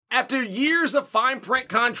After years of fine print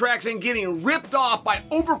contracts and getting ripped off by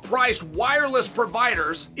overpriced wireless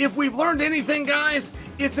providers, if we've learned anything, guys,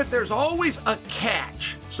 it's that there's always a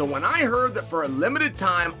catch. So when I heard that for a limited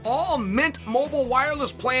time, all Mint Mobile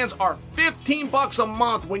wireless plans are $15 a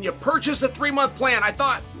month when you purchase a 3-month plan, I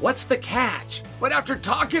thought, what's the catch? But after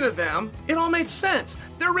talking to them, it all made sense.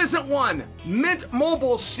 There isn't one. Mint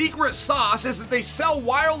Mobile's secret sauce is that they sell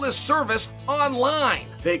wireless service online.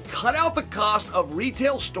 They cut out the cost of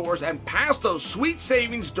retail stores and pass those sweet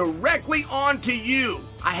savings directly on to you.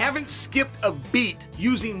 I haven't skipped a beat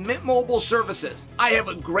using Mint Mobile services. I have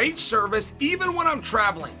a great service even when I'm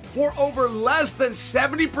traveling for over less than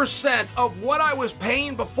 70% of what I was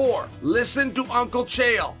paying before. Listen to Uncle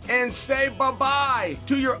Chael and say bye-bye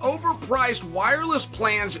to your overpriced wireless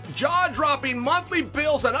plans, jaw-dropping monthly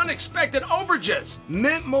bills, and unexpected overages.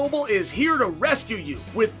 Mint Mobile is here to rescue you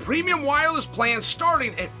with premium wireless plans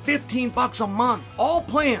starting at $15 a month. All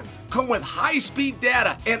plans come with high-speed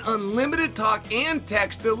data and unlimited talk and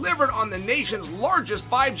text delivered on the nation's largest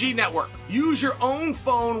 5G network. Use your own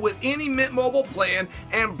phone with any Mint Mobile plan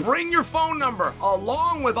and bring your phone number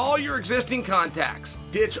along with all your existing contacts.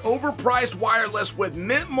 Ditch overpriced wireless with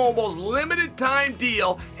Mint Mobile's limited time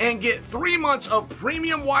deal and get 3 months of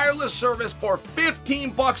premium wireless service for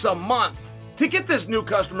 $15 a month. To get this new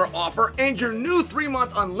customer offer and your new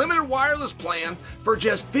 3-month unlimited wireless plan for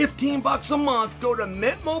just $15 a month, go to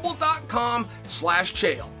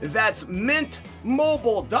mintmobile.com/Chael. That's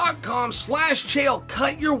mintmobile.com/Chael.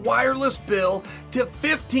 Cut your wireless bill to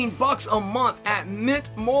 $15 a month at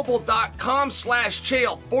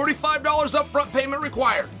mintmobile.com/Chael. $45 upfront payment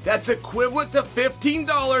required. That's equivalent to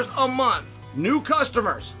 $15 a month. New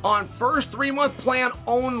customers on first 3-month plan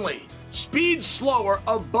only. Speed slower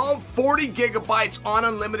above 40 gigabytes on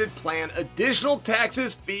unlimited plan. Additional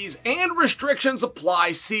taxes, fees, and restrictions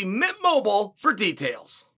apply. See Mint Mobile for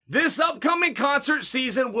details. This upcoming concert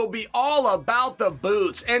season will be all about the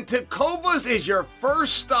boots, and Tecovas is your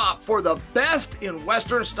first stop for the best in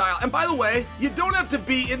Western style. And by the way, you don't have to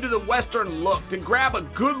be into the Western look to grab a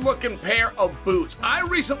good-looking pair of boots. I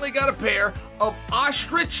recently got a pair of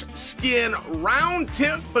ostrich skin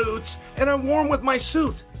round-tip boots, and I wore them with my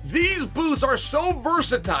suit. These boots are so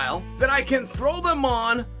versatile that I can throw them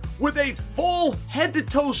on with a full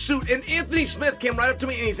head-to-toe suit. And Anthony Smith came right up to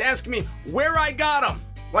me and he's asking me where I got them.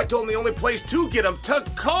 Well, I told him the only place to get them,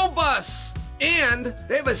 Tecovas. And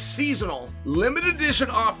they have a seasonal, limited edition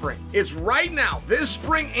offering. It's right now, this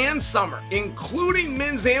spring and summer, including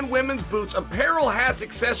men's and women's boots, apparel, hats,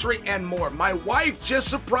 accessory, and more. My wife just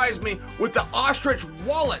surprised me with the ostrich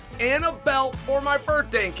wallet and a belt for my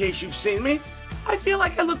birthday, in case you've seen me. I feel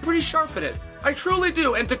like I look pretty sharp in it. I truly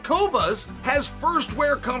do. And Tecovas has first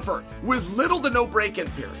wear comfort with little to no break-in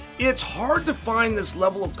period. It's hard to find this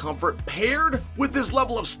level of comfort paired with this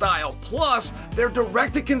level of style. Plus, their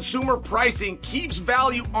direct-to-consumer pricing keeps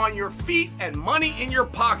value on your feet and money in your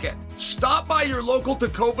pocket. Stop by your local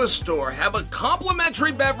Tecovas store, have a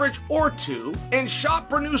complimentary beverage or two, and shop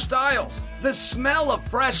for new styles. The smell of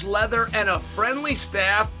fresh leather and a friendly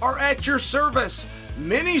staff are at your service.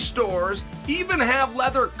 Many stores even have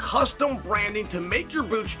leather custom branding to make your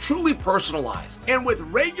boots truly personalized. And with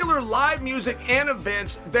regular live music and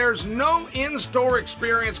events, there's no in-store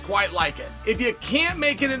experience quite like it. If you can't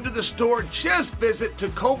make it into the store, just visit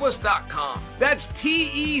tecovas.com. That's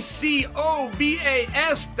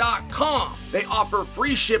TECOVAS.com. They offer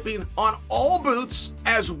free shipping on all boots,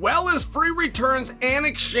 as well as free returns and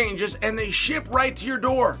exchanges, and they ship right to your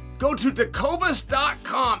door. Go to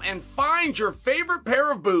tecovas.com and find your favorite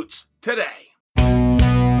pair of boots today.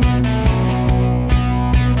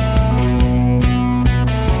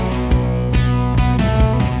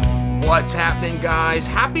 What's happening, guys?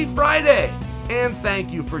 Happy Friday! And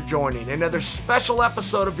thank you for joining another special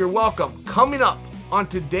episode of You're Welcome. Coming up on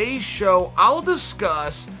today's show, I'll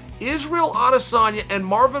discuss Israel Adesanya and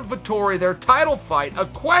Marvin Vettori, their title fight, a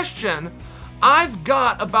question I've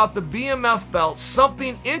got about the BMF belt,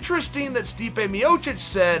 something interesting that Stipe Miocic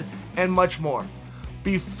said, and much more.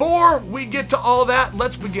 Before we get to all that,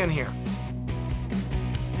 let's begin here.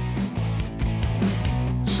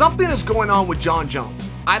 Something is going on with Jon Jones.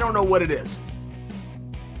 I don't know what it is.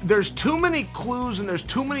 There's too many clues and there's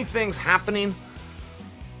too many things happening.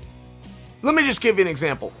 Let me just give you an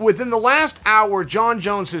example. Within the last hour, Jon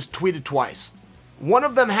Jones has tweeted twice. One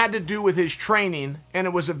of them had to do with his training, and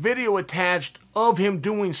it was a video attached of him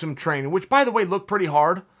doing some training, which, by the way, looked pretty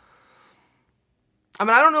hard. I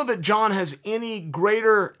mean, I don't know that Jon has any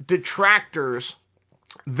greater detractors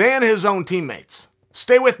than his own teammates.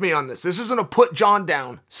 Stay with me on this. This isn't a put Jon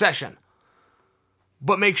down session.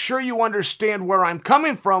 But make sure you understand where I'm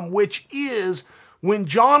coming from, which is When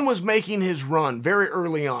John was making his run very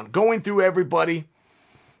early on, going through everybody,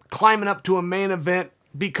 climbing up to a main event,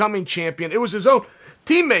 becoming champion, it was his own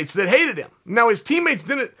teammates that hated him. Now, his teammates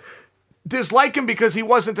didn't dislike him because he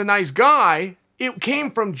wasn't a nice guy. It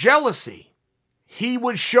came from jealousy. He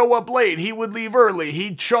would show up late. He would leave early.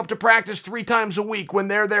 He'd show up to practice 3 times a week when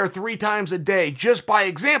they're there 3 times a day, just by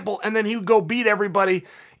example, and then he would go beat everybody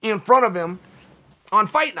in front of him on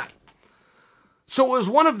fight night. So it was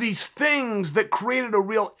one of these things that created a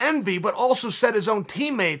real envy, but also set his own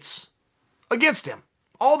teammates against him.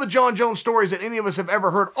 All the Jon Jones stories that any of us have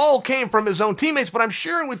ever heard all came from his own teammates, but I'm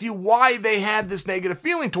sharing with you why they had this negative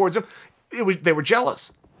feeling towards him. They were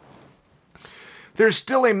jealous. There's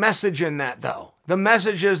still a message in that, though. The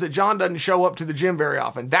message is that John doesn't show up to the gym very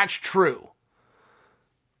often. That's true.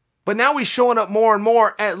 But now he's showing up more and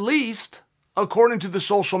more, at least, according to the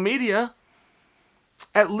social media,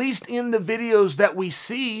 at least in the videos that we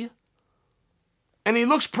see. And he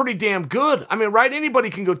looks pretty damn good. I mean, right? Anybody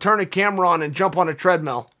can go turn a camera on and jump on a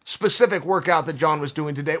treadmill. Specific workout that John was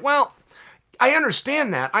doing today. Well, I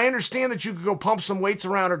understand that. I understand that you could go pump some weights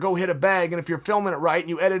around or go hit a bag, and if you're filming it right and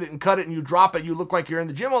you edit it and cut it and you drop it, you look like you're in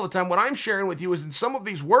the gym all the time. What I'm sharing with you is in some of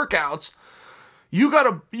these workouts, you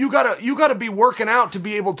gotta be working out to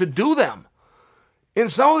be able to do them. In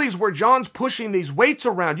some of these where John's pushing these weights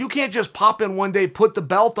around, you can't just pop in one day, put the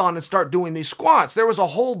belt on, and start doing these squats. There was a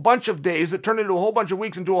whole bunch of days that turned into a whole bunch of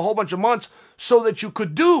weeks, into a whole bunch of months, so that you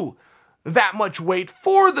could do that much weight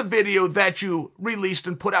for the video that you released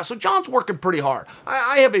and put out. So John's working pretty hard.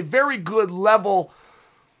 I have a very good level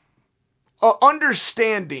of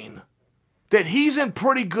understanding that he's in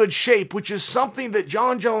pretty good shape, which is something that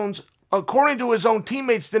Jon Jones, according to his own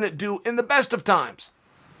teammates, didn't do in the best of times.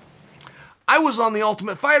 I was on The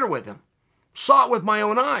Ultimate Fighter with him. Saw it with my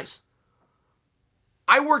own eyes.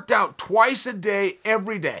 I worked out twice a day,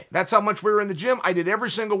 every day. That's how much we were in the gym. I did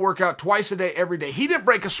every single workout twice a day, every day. He didn't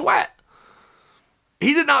break a sweat.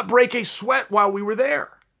 He did not break a sweat while we were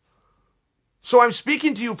there. So I'm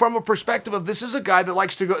speaking to you from a perspective of this is a guy that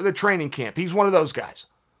likes to go to the training camp. He's one of those guys.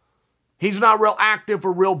 He's not real active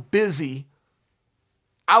or real busy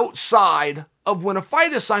outside of when a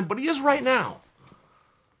fight is signed, but he is right now.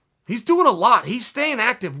 He's doing a lot. He's staying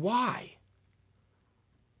active. Why?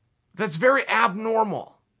 That's very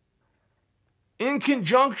abnormal. In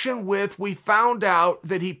conjunction with, we found out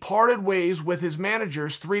that he parted ways with his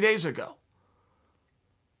managers 3 days ago.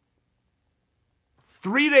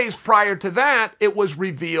 3 days prior to that, it was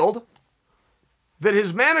revealed that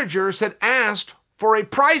his managers had asked for a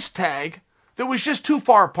price tag that was just too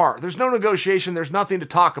far apart. There's no negotiation. There's nothing to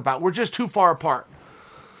talk about. We're just too far apart.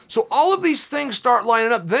 So all of these things start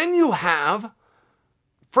lining up. Then you have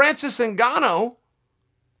Francis Ngannou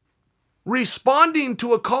responding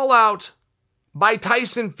to a call out by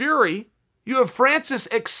Tyson Fury. You have Francis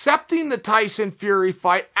accepting the Tyson Fury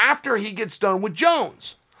fight after he gets done with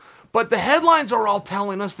Jones. But the headlines are all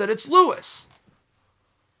telling us that it's Lewis.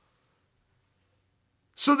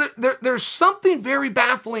 So there's something very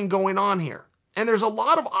baffling going on here. And there's a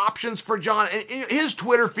lot of options for John. And his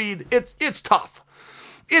Twitter feed, it's tough.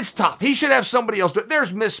 It's tough. He should have somebody else do it.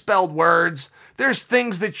 There's misspelled words. There's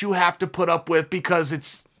things that you have to put up with because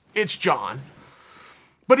it's John.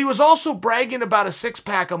 But he was also bragging about a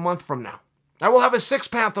six-pack a month from now. I will have a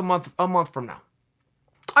six-pack a month from now.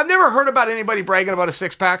 I've never heard about anybody bragging about a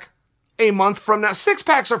six-pack a month from now.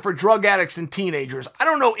 Six-packs are for drug addicts and teenagers. I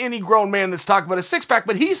don't know any grown man that's talking about a six-pack,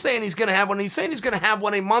 but he's saying he's going to have one. He's saying he's going to have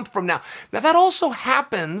one a month from now. Now, that also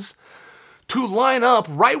happens to line up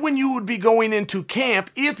right when you would be going into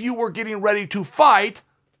camp if you were getting ready to fight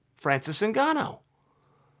Francis Ngannou.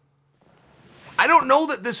 I don't know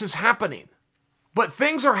that this is happening, but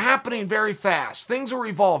things are happening very fast. Things are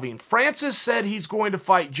evolving. Francis said he's going to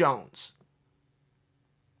fight Jones.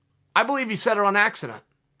 I believe he said it on accident.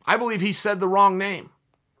 I believe he said the wrong name.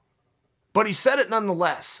 But he said it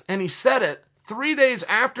nonetheless. And he said it 3 days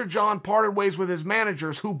after John parted ways with his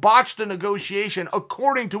managers who botched a negotiation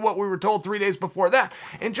according to what we were told 3 days before that.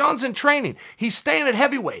 And John's in training. He's staying at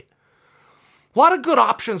heavyweight. A lot of good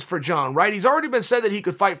options for John, right? He's already been said that he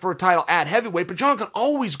could fight for a title at heavyweight, but John could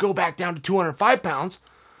always go back down to 205 pounds.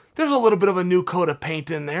 There's a little bit of a new coat of paint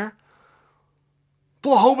in there.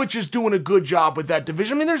 Blachowicz is doing a good job with that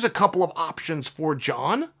division. I mean, there's a couple of options for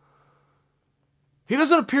John. He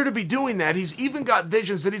doesn't appear to be doing that. He's even got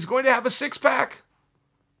visions that he's going to have a six-pack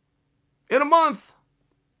in a month.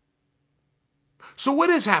 So what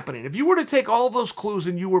is happening? If you were to take all of those clues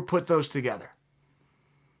and you were put those together,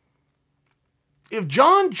 if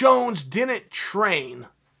Jon Jones didn't train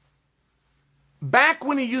back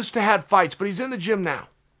when he used to have fights, but he's in the gym now,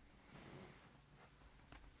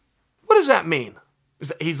 what does that mean?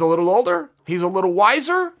 He's a little older. He's a little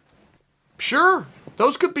wiser. Sure,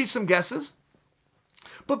 those could be some guesses.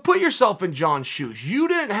 But put yourself in John's shoes. You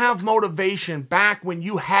didn't have motivation back when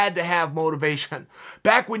you had to have motivation.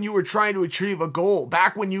 Back when you were trying to achieve a goal.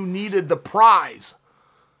 Back when you needed the prize.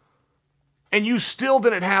 And you still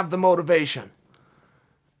didn't have the motivation.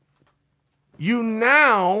 You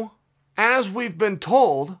now, as we've been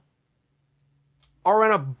told, are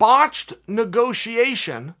in a botched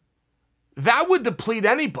negotiation that would deplete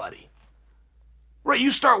anybody. Right,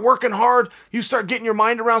 you start working hard, you start getting your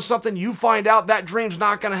mind around something, you find out that dream's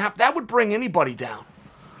not going to happen. That would bring anybody down.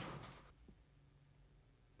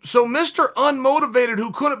 So Mr. Unmotivated,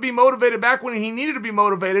 who couldn't be motivated back when he needed to be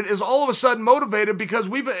motivated, is all of a sudden motivated because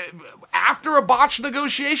after a botched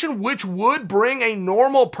negotiation, which would bring a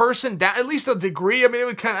normal person down, at least a degree. I mean, it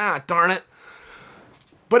would kind of, darn it.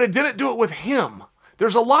 But it didn't do it with him.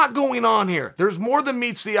 There's a lot going on here. There's more than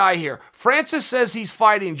meets the eye here. Francis says he's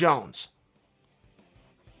fighting Jones.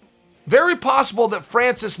 Very possible that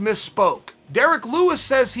Francis misspoke. Derek Lewis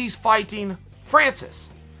says he's fighting Francis.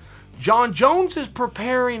 John Jones is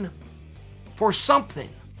preparing for something.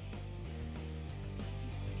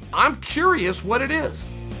 I'm curious what it is.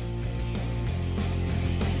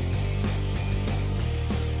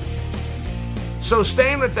 So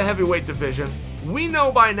staying at the heavyweight division, we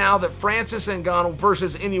know by now that Francis Ngannou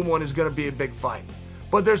versus anyone is going to be a big fight.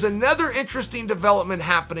 But there's another interesting development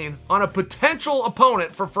happening on a potential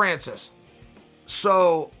opponent for Francis.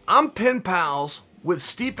 So I'm pen pals with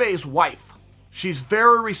Stipe's wife. She's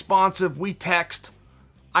very responsive. We text.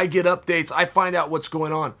 I get updates. I find out what's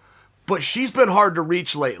going on. But she's been hard to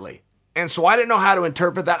reach lately. And so I didn't know how to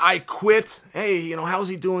interpret that. I quit. Hey, how's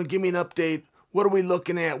he doing? Give me an update. What are we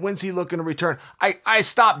looking at? When's he looking to return? I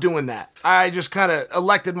stopped doing that. I just kind of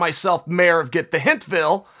elected myself mayor of Get the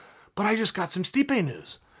Hintville. But I just got some Stipe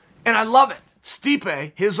news. And I love it.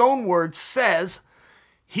 Stipe, his own words, says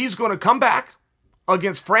he's going to come back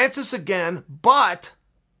against Francis again, but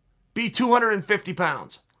be 250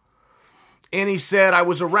 pounds. And he said, I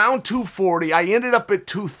was around 240. I ended up at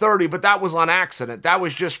 230, but that was on accident. That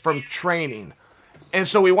was just from training. And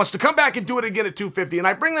so he wants to come back and do it again at 250. And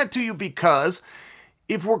I bring that to you because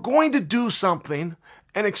if we're going to do something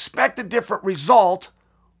and expect a different result,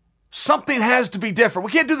 something has to be different.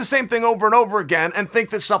 We can't do the same thing over and over again and think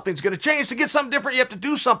that something's going to change. To get something different, you have to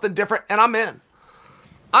do something different, and I'm in.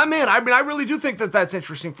 I mean, I really do think that that's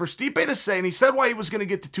interesting for Stipe to say, and he said why he was going to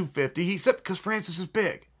get to 250. He said because Francis is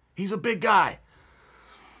big. He's a big guy.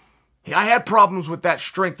 I had problems with that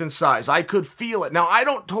strength and size. I could feel it. Now, I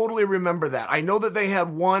don't totally remember that. I know that they had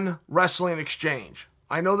one wrestling exchange.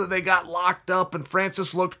 I know that they got locked up, and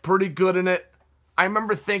Francis looked pretty good in it. I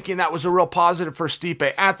remember thinking that was a real positive for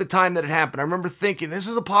Stipe at the time that it happened. I remember thinking, this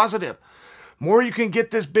is a positive. More you can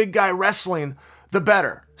get this big guy wrestling, the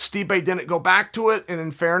better. Stipe didn't go back to it, and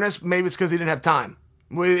in fairness, maybe it's because he didn't have time.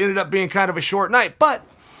 It ended up being kind of a short night, but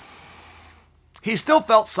he still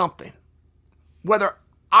felt something. Whether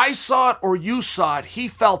I saw it or you saw it, he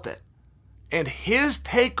felt it. And his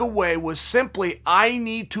takeaway was simply, I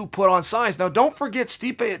need to put on size. Now, don't forget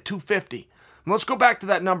Stipe at 250. Let's go back to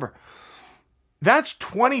that number. That's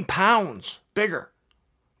 20 pounds bigger,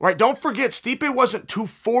 right? Don't forget, Stipe wasn't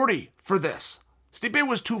 240 for this. Stipe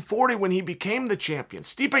was 240 when he became the champion.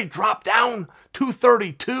 Stipe dropped down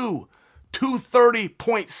 232,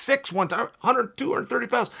 230.6 one time, 230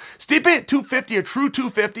 pounds. Stipe at 250, a true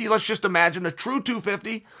 250, let's just imagine a true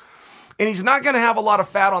 250, and he's not going to have a lot of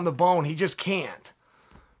fat on the bone. He just can't,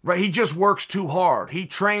 right? He just works too hard. He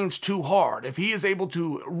trains too hard. If he is able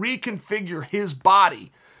to reconfigure his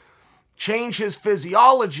body, change his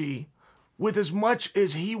physiology with as much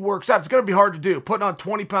as he works out. It's going to be hard to do. Putting on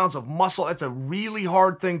 20 pounds of muscle, that's a really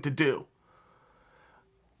hard thing to do.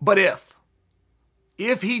 But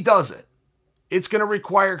if he does it, it's going to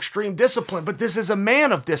require extreme discipline. But this is a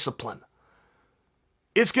man of discipline.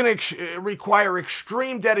 It's going to require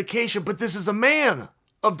extreme dedication, but this is a man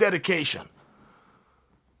of dedication.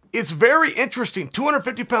 It's very interesting.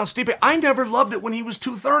 250 pounds Stipe. I never loved it when he was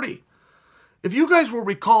 230. If you guys will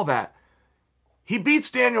recall that, he beats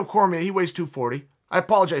Daniel Cormier. He weighs 240. I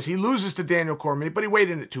apologize. He loses to Daniel Cormier, but he weighed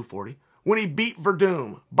in at 240. When he beat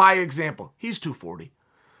Verdum, by example, he's 240.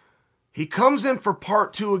 He comes in for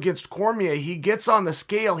part 2 against Cormier. He gets on the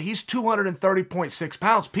scale. He's 230.6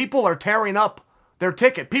 pounds. People are tearing up their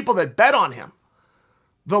ticket. People that bet on him.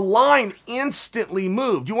 The line instantly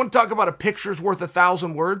moved. You want to talk about a picture's worth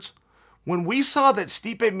 1,000 words? When we saw that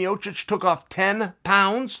Stipe Miocic took off 10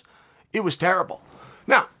 pounds, it was terrible.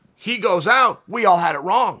 Now, he goes out. We all had it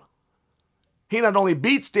wrong. He not only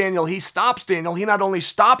beats Daniel, he stops Daniel. He not only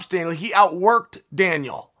stops Daniel, he outworked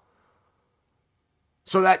Daniel.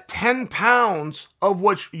 So that 10 pounds of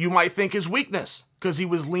what you might think is weakness, because he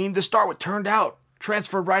was lean to start with, turned out,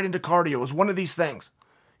 transferred right into cardio. It was one of these things.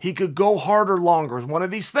 He could go harder longer. It was one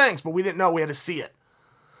of these things, but we didn't know. We had to see it.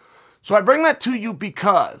 So I bring that to you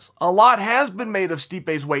because a lot has been made of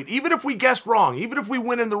Stipe's weight, even if we guessed wrong, even if we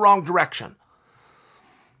went in the wrong direction.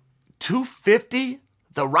 250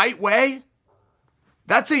 the right way,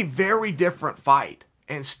 that's a very different fight.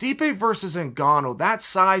 And Stipe versus Ngannou, that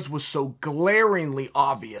size was so glaringly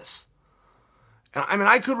obvious. And I mean,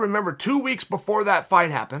 I could remember 2 weeks before that fight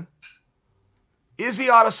happened, Izzy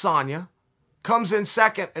Adesanya comes in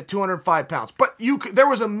second at 205 pounds. But there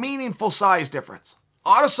was a meaningful size difference.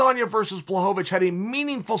 Adesanya versus Blachowicz had a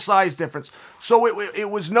meaningful size difference. So it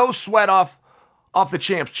was no sweat off the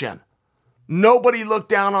champ's chin. Nobody looked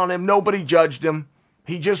down on him. Nobody judged him.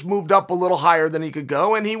 He just moved up a little higher than he could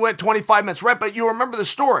go, and he went 25 minutes. Right, but you remember the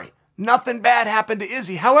story. Nothing bad happened to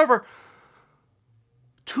Izzy. However,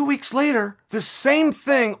 2 weeks later, the same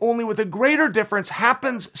thing, only with a greater difference,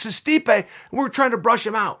 happens to Stipe, and we're trying to brush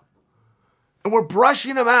him out. And we're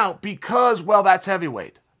brushing him out because, well, that's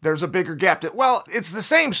heavyweight. There's a bigger gap. Well, it's the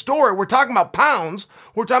same story. We're talking about pounds.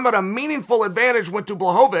 We're talking about a meaningful advantage went to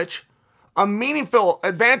Blachowicz. A meaningful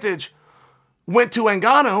advantage went to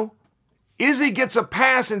Ngannou. Izzy gets a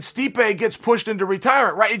pass and Stipe gets pushed into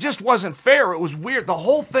retirement, right? It just wasn't fair. It was weird. The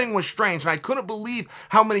whole thing was strange, and I couldn't believe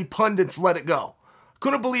how many pundits let it go.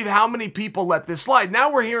 Couldn't believe how many people let this slide.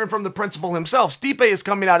 Now we're hearing from the principal himself. Stipe is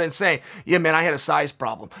coming out and saying, yeah, man, I had a size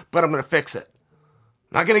problem, but I'm going to fix it.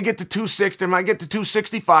 I'm not going to get to 260. I'm not going to get to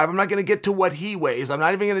 265. I'm not going to get to what he weighs. I'm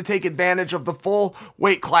not even going to take advantage of the full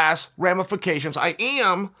weight class ramifications. I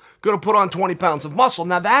am going to put on 20 pounds of muscle.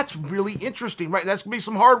 Now, that's really interesting, right? That's going to be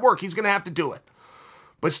some hard work. He's going to have to do it.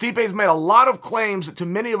 But Stipe's made a lot of claims that to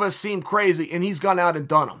many of us seem crazy, and he's gone out and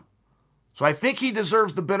done them. So I think he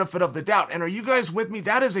deserves the benefit of the doubt. And are you guys with me?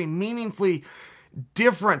 That is a meaningfully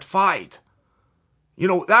different fight. You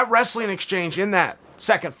know, that wrestling exchange in that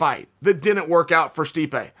second fight that didn't work out for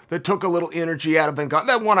Stipe, that took a little energy out of Ngannou,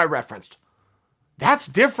 that one I referenced. That's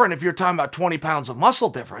different if you're talking about 20 pounds of muscle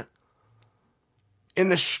different. In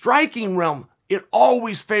the striking realm, it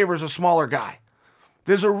always favors a smaller guy.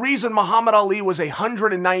 There's a reason Muhammad Ali was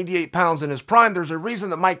 198 pounds in his prime. There's a reason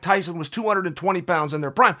that Mike Tyson was 220 pounds in their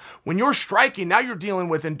prime. When you're striking, now you're dealing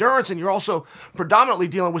with endurance and you're also predominantly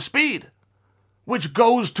dealing with speed, which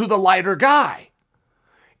goes to the lighter guy.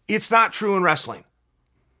 It's not true in wrestling.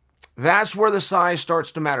 That's where the size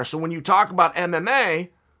starts to matter. So when you talk about MMA,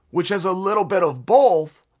 which has a little bit of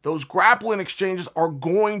both, those grappling exchanges are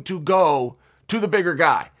going to go to the bigger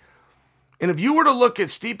guy. And if you were to look at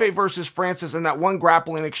Stipe versus Francis in that one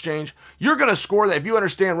grappling exchange, you're going to score that. If you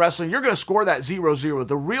understand wrestling, you're going to score that 0-0.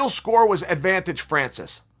 The real score was advantage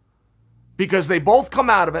Francis because they both come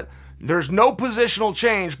out of it. There's no positional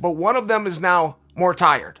change, but one of them is now more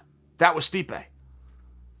tired. That was Stipe.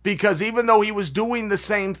 Because even though he was doing the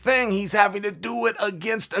same thing, he's having to do it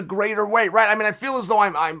against a greater weight, right? I mean, I feel as though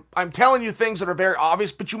I'm telling you things that are very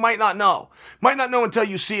obvious, but you might not know. Might not know until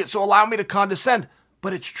you see it, so allow me to condescend.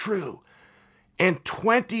 But it's true. And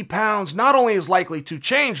 20 pounds not only is likely to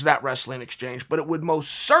change that wrestling exchange, but it would most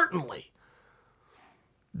certainly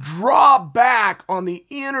draw back on the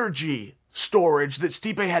energy storage that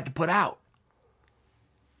Stipe had to put out.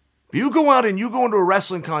 If you go out and you go into a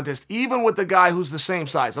wrestling contest, even with the guy who's the same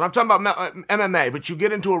size, and I'm talking about MMA, but you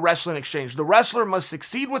get into a wrestling exchange, the wrestler must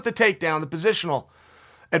succeed with the takedown, the positional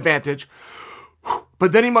advantage,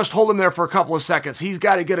 but then he must hold him there for a couple of seconds. He's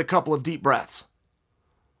got to get a couple of deep breaths.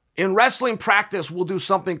 In wrestling practice, we'll do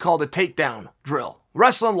something called a takedown drill.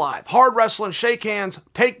 Wrestling live, hard wrestling, shake hands,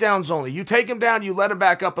 takedowns only. You take him down, you let him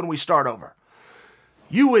back up, and we start over.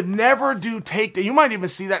 You would never do takedown. You might even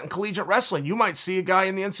see that in collegiate wrestling. You might see a guy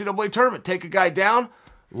in the NCAA tournament take a guy down,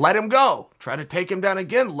 let him go. Try to take him down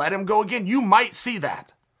again, let him go again. You might see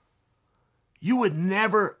that. You would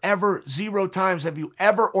never, ever, 0 times have you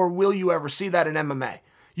ever or will you ever see that in MMA.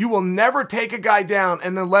 You will never take a guy down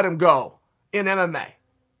and then let him go in MMA.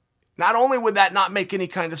 Not only would that not make any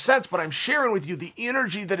kind of sense, but I'm sharing with you the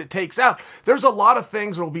energy that it takes out. There's a lot of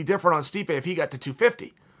things that will be different on Stipe if he got to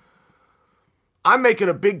 250. I'm making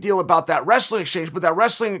a big deal about that wrestling exchange, but that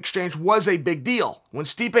wrestling exchange was a big deal. When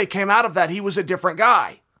Stipe came out of that, he was a different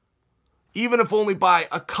guy. Even if only by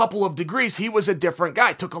a couple of degrees, he was a different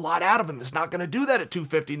guy. Took a lot out of him. He's not going to do that at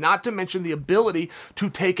 250, not to mention the ability to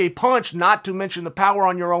take a punch, not to mention the power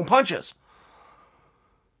on your own punches.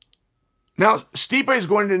 Now, Stipe is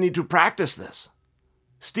going to need to practice this.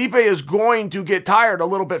 Stipe is going to get tired a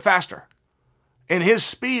little bit faster. And his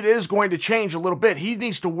speed is going to change a little bit. He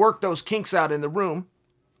needs to work those kinks out in the room.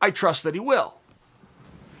 I trust that he will.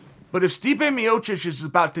 But if Stipe Miocic is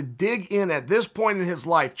about to dig in at this point in his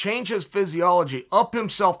life, change his physiology, up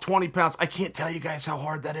himself 20 pounds, I can't tell you guys how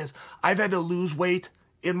hard that is. I've had to lose weight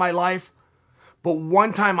in my life, but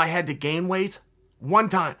one time I had to gain weight. One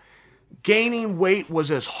time. Gaining weight was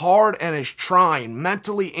as hard and as trying,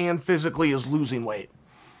 mentally and physically, as losing weight.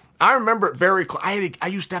 I remember it very clearly. I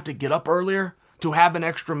used to have to get up earlier to have an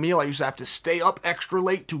extra meal. I used to have to stay up extra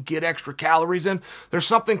late to get extra calories in. There's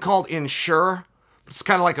something called Ensure. It's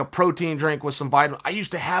kind of like a protein drink with some vitamins. I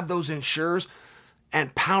used to have those Ensures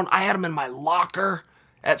and I had them in my locker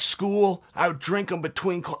at school. I would drink them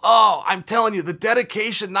between I'm telling you, the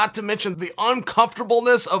dedication, not to mention the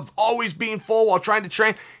uncomfortableness of always being full while trying to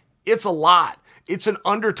train, it's a lot. It's an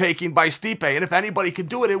undertaking by Stipe, and if anybody could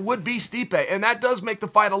do it, it would be Stipe, and that does make the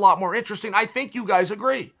fight a lot more interesting. I think you guys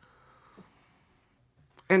agree.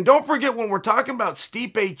 And don't forget, when we're talking about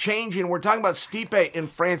Stipe changing, we're talking about Stipe and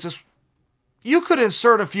Francis, you could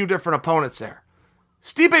insert a few different opponents there.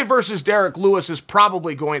 Stipe versus Derek Lewis is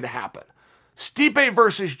probably going to happen. Stipe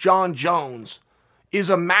versus John Jones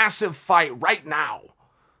is a massive fight right now.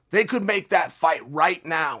 They could make that fight right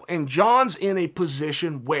now. And John's in a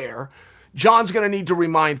position where John's going to need to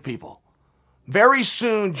remind people. Very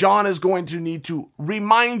soon, John is going to need to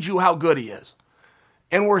remind you how good he is.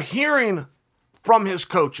 And we're hearing from his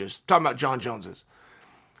coaches, talking about John Jones's,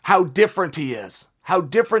 how different he is. How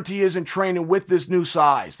different he is in training with this new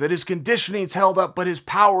size. That his conditioning's held up, but his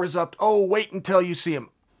power is up. Oh, wait until you see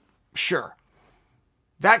him. Sure.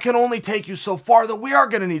 That can only take you so far that we are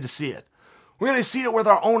going to need to see it. We're going to see it with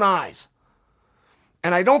our own eyes.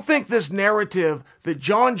 And I don't think this narrative that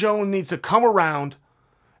John Jones needs to come around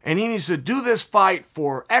and he needs to do this fight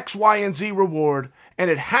for X, Y, and Z reward,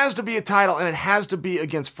 and it has to be a title, and it has to be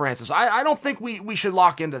against Francis. I don't think we should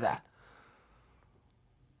lock into that.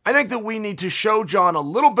 I think that we need to show John a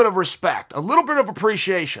little bit of respect, a little bit of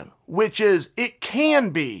appreciation, which is it can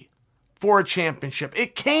be for a championship.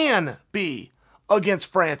 It can be against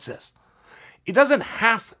Francis. It doesn't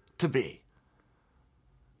have to be.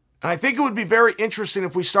 And I think it would be very interesting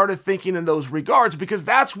if we started thinking in those regards, because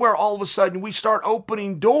that's where all of a sudden we start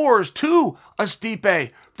opening doors to a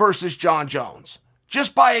Stipe versus John Jones,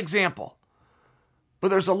 just by example. But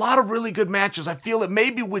there's a lot of really good matches. I feel that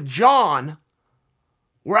maybe with John,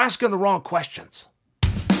 we're asking the wrong questions.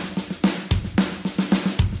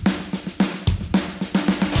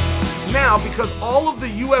 Now, because all of the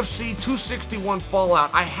UFC 261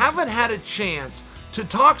 fallout, I haven't had a chance to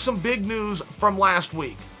talk some big news from last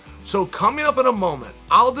week. So coming up in a moment,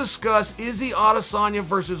 I'll discuss Izzy Adesanya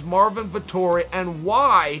versus Marvin Vettori and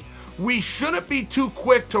why we shouldn't be too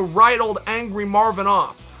quick to write old angry Marvin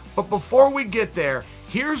off. But before we get there,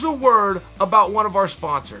 here's a word about one of our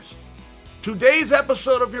sponsors. Today's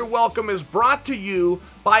episode of You're Welcome is brought to you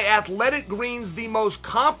by Athletic Greens, the most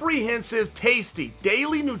comprehensive, tasty,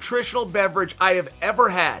 daily nutritional beverage I have ever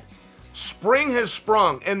had. Spring has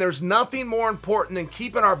sprung, and there's nothing more important than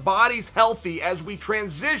keeping our bodies healthy as we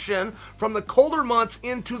transition from the colder months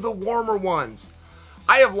into the warmer ones.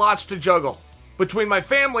 I have lots to juggle between my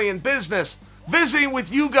family and business, visiting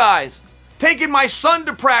with you guys, taking my son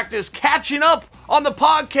to practice, catching up on the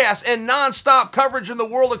podcast, and non-stop coverage in the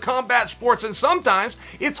world of combat sports. And sometimes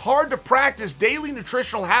it's hard to practice daily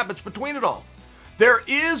nutritional habits between it all. There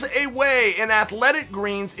is a way, and Athletic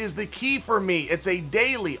Greens is the key for me. It's a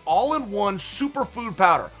daily, all-in-one superfood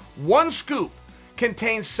powder. One scoop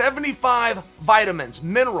contains 75 vitamins,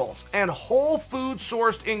 minerals, and whole food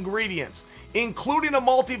sourced ingredients, including a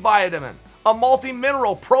multivitamin, a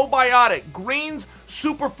multi-mineral probiotic, greens,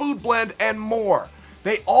 superfood blend, and more.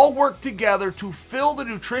 They all work together to fill the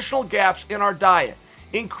nutritional gaps in our diet,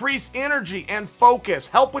 increase energy and focus,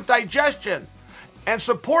 help with digestion, and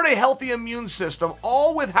support a healthy immune system,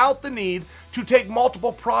 all without the need to take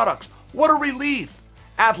multiple products. What a relief.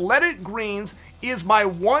 Athletic Greens is my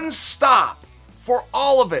one stop for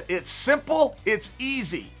all of it. It's simple, it's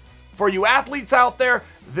easy. For you athletes out there,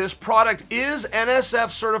 this product is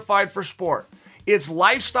NSF certified for sport. It's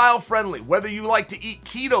lifestyle friendly, whether you like to eat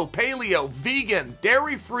keto, paleo, vegan,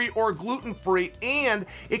 dairy-free, or gluten-free, and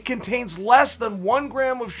it contains less than 1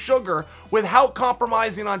 gram of sugar without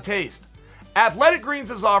compromising on taste. Athletic Greens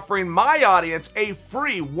is offering my audience a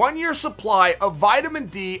free 1-year supply of vitamin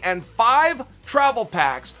D and 5 travel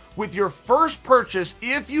packs with your first purchase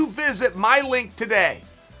if you visit my link today.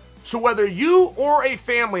 So whether you or a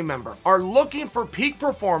family member are looking for peak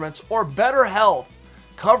performance or better health,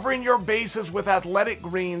 covering your bases with Athletic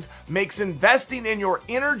Greens makes investing in your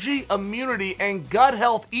energy, immunity, and gut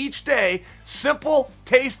health each day simple,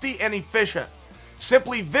 tasty, and efficient.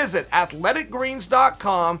 Simply visit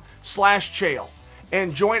athleticgreens.com/Chael.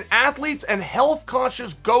 and join athletes and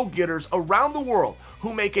health-conscious go-getters around the world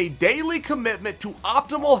who make a daily commitment to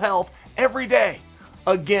optimal health every day.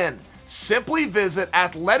 Again, simply visit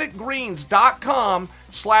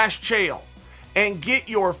athleticgreens.com/Chael and get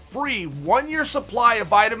your free 1-year supply of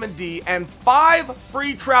vitamin D and 5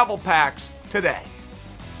 free travel packs today.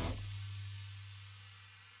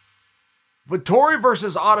 Vettori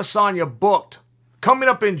versus Adesanya booked coming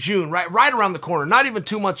up in June, right around the corner, not even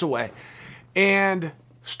 2 months away. And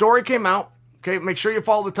story came out. Okay, make sure you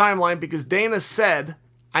follow the timeline because Dana said,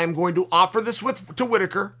 I am going to offer this to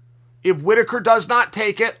Whitaker. If Whitaker does not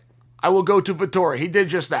take it, I will go to Vettori. He did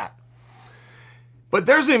just that. But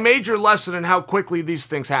there's a major lesson in how quickly these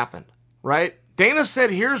things happen, right? Dana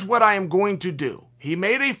said, here's what I am going to do. He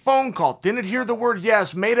made a phone call, didn't hear the word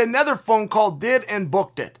yes, made another phone call, did, and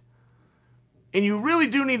booked it. And you really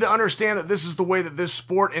do need to understand that this is the way that this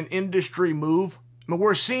sport and industry move. I mean,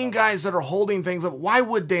 we're seeing guys that are holding things up. Why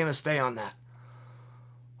would Dana stay on that?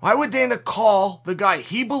 Why would Dana call the guy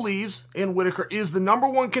he believes in Whitaker is the number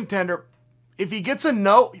one contender? If he gets a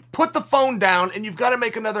no, put the phone down and you've got to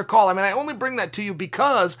make another call. I mean, I only bring that to you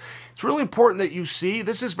because it's really important that you see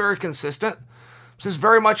this is very consistent. This is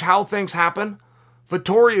very much how things happen.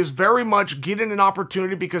 Vettori is very much getting an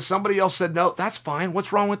opportunity because somebody else said no. That's fine.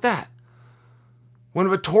 What's wrong with that? When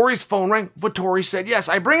Vettori's phone rang, Vettori said yes.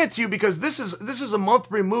 I bring it to you because this is a month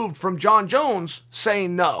removed from John Jones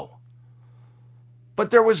saying no. But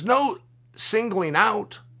there was no singling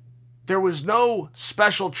out. There was no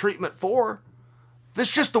special treatment for. This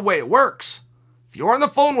is just the way it works. If you're on the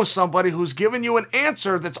phone with somebody who's giving you an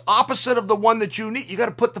answer that's opposite of the one that you need, you got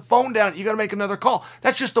to put the phone down. You got to make another call.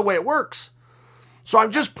 That's just the way it works. So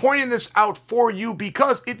I'm just pointing this out for you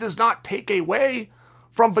because it does not take away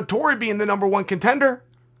from Vettori being the number one contender.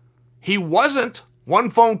 He wasn't one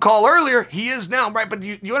phone call earlier. He is now, right? But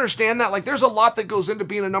you understand that? Like, there's a lot that goes into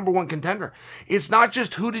being a number one contender. It's not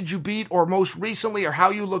just who did you beat or most recently or how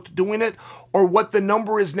you looked doing it or what the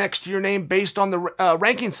number is next to your name based on the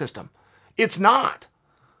ranking system. It's not.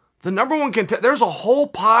 The number one contender, there's a whole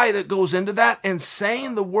pie that goes into that, and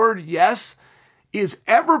saying the word yes is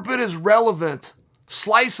every bit as relevant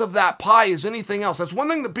slice of that pie as anything else. That's one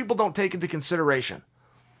thing that people don't take into consideration.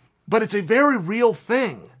 But it's a very real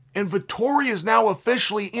thing. And Vettori is now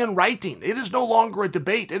officially in writing. It is no longer a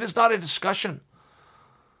debate. It is not a discussion.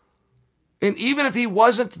 And even if he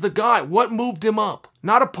wasn't the guy, what moved him up?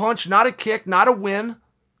 Not a punch, not a kick, not a win.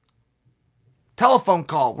 Telephone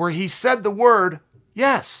call where he said the word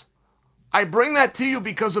yes. I bring that to you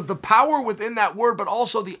because of the power within that word, but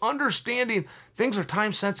also the understanding things are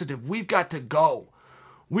time sensitive. We've got to go.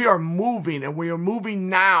 We are moving, and we are moving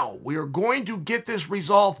now. We are going to get this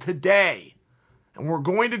resolved today, and we're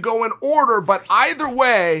going to go in order, but either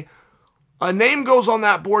way, a name goes on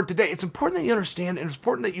that board today. It's important that you understand, and it's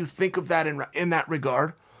important that you think of that in that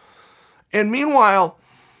regard. And meanwhile,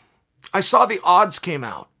 I saw the odds came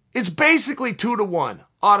out. It's basically 2-1,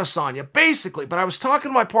 Adesanya, basically. But I was talking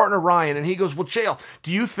to my partner, Ryan, and he goes, well, Chael,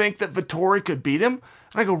 do you think that Vettori could beat him?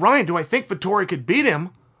 And I go, Ryan, do I think Vettori could beat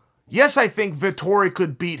him? Yes, I think Vettori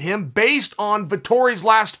could beat him based on Vettori's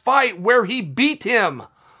last fight where he beat him,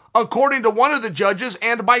 according to one of the judges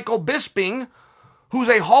and Michael Bisping, who's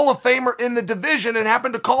a Hall of Famer in the division and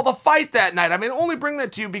happened to call the fight that night. I mean, only bring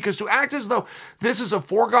that to you because to act as though this is a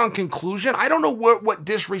foregone conclusion, I don't know what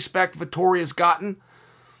disrespect Vettori has gotten.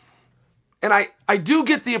 And I do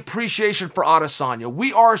get the appreciation for Adesanya.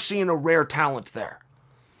 We are seeing a rare talent there.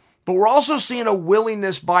 But we're also seeing a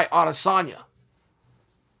willingness by Adesanya.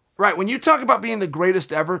 Right, when you talk about being the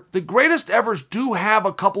greatest ever, the greatest evers do have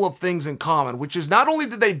a couple of things in common, which is not only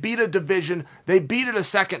did they beat a division, they beat it a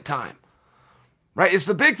second time. Right, it's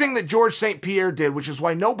the big thing that George St. Pierre did, which is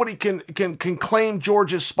why nobody can claim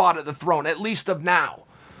George's spot at the throne, at least of now.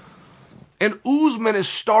 And Usman is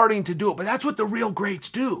starting to do it, but that's what the real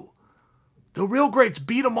greats do. The real greats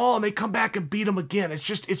beat them all and they come back and beat them again. It's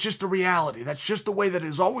just the reality. That's just the way that it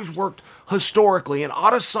has always worked historically. And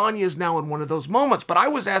Adesanya is now in one of those moments. But I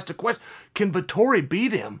was asked a question, can Vettori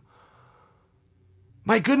beat him?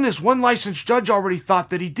 My goodness, one licensed judge already thought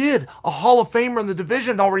that he did. A Hall of Famer in the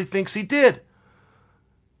division already thinks he did.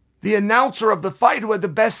 The announcer of the fight who had the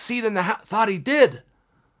best seat in the house thought he did.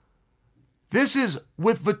 This is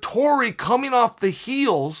with Vettori coming off the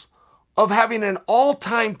heels of having an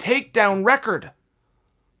all-time takedown record.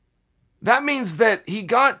 That means that he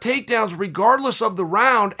got takedowns regardless of the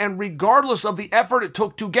round and regardless of the effort it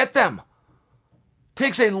took to get them.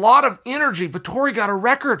 Takes a lot of energy. Vettori got a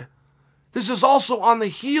record. This is also on the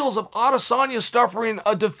heels of Adesanya suffering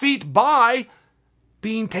a defeat by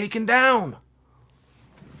being taken down.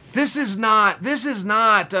 This is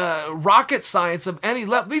not rocket science of any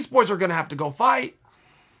level. These boys are going to have to go fight.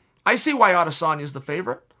 I see why Adesanya is the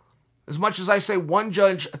favorite. As much as I say one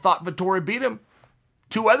judge thought Vettori beat him,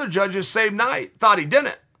 two other judges same night thought he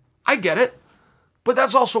didn't. I get it. But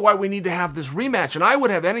that's also why we need to have this rematch. And I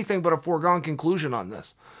would have anything but a foregone conclusion on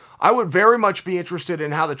this. I would very much be interested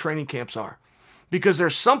in how the training camps are. Because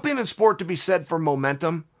there's something in sport to be said for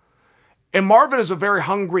momentum. And Marvin is a very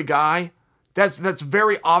hungry guy. That's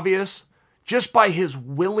very obvious. Just by his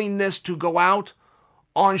willingness to go out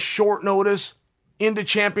on short notice, into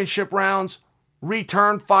championship rounds,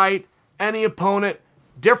 return fight, any opponent,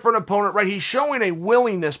 different opponent, right? He's showing a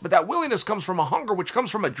willingness, but that willingness comes from a hunger, which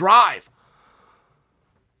comes from a drive.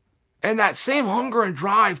 And that same hunger and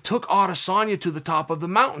drive took Adesanya to the top of the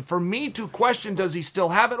mountain. For me to question, does he still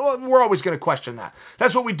have it? Well, we're always going to question that.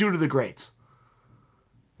 That's what we do to the greats.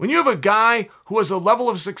 When you have a guy who has a level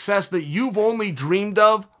of success that you've only dreamed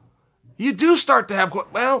of, you do start to have,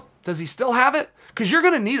 well, does he still have it? Because you're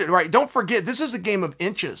going to need it, right? Don't forget, this is a game of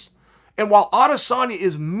inches. And while Adesanya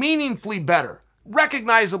is meaningfully better,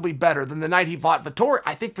 recognizably better than the night he fought Vettori,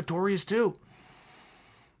 I think Vettori is too.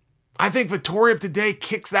 I think Vettori of today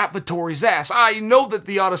kicks that Vettori's ass. I know that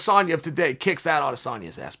the Adesanya of today kicks that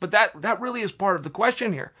Adesanya's ass. But that really is part of the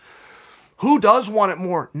question here. Who does want it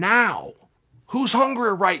more now? Who's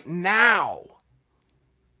hungrier right now?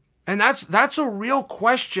 And that's a real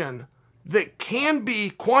question that can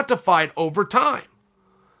be quantified over time.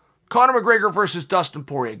 Conor McGregor versus Dustin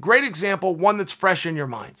Poirier. Great example, one that's fresh in your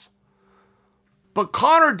minds. But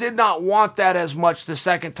Conor did not want that as much the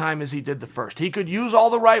second time as he did the first. He could use all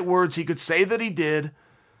the right words. He could say that he did.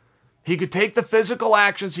 He could take the physical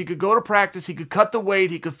actions. He could go to practice. He could cut the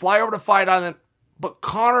weight. He could fly over to Fight Island. But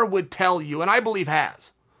Conor would tell you, and I believe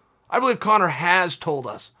Conor has told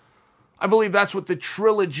us. I believe that's what the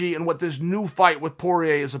trilogy and what this new fight with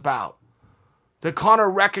Poirier is about. That Conor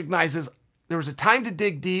recognizes there was a time to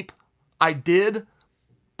dig deep. I did,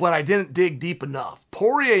 but I didn't dig deep enough.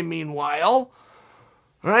 Poirier, meanwhile,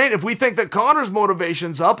 right? If we think that Conor's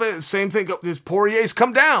motivation's up, same thing as Poirier's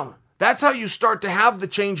come down. That's how you start to have the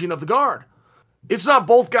changing of the guard. It's not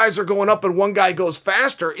both guys are going up and one guy goes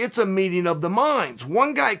faster. It's a meeting of the minds.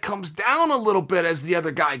 One guy comes down a little bit as the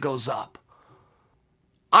other guy goes up.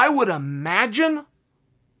 I would imagine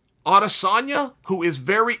Adesanya, who is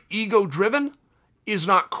very ego-driven, is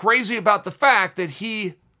not crazy about the fact that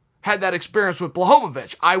he had that experience with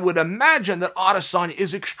Blachowicz. I would imagine that Adesanya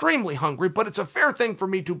is extremely hungry, but it's a fair thing for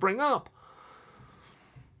me to bring up.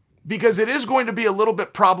 Because it is going to be a little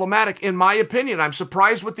bit problematic, in my opinion. I'm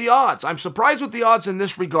surprised with the odds. I'm surprised with the odds in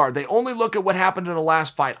this regard. They only look at what happened in the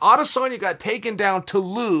last fight. Adesanya got taken down to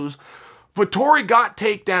lose. Vettori got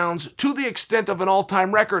takedowns to the extent of an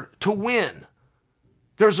all-time record to win.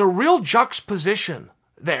 There's a real juxtaposition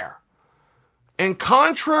there. And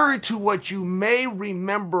contrary to what you may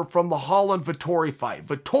remember from the Holland-Vettori fight,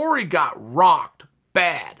 Vettori got rocked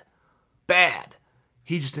bad.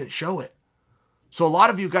 He just didn't show it. So a lot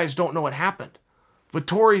of you guys don't know what happened.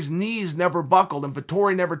 Vettori's knees never buckled and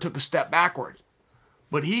Vettori never took a step backwards.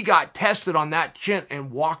 But he got tested on that chin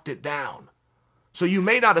and walked it down. So you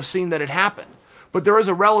may not have seen that it happened. But there is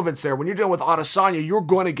a relevance there. When you're dealing with Adesanya, you're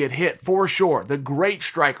going to get hit for sure. The great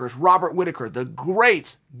strikers, Robert Whittaker, the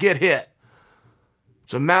greats get hit.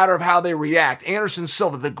 It's a matter of how they react. Anderson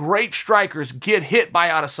Silva, the great strikers get hit by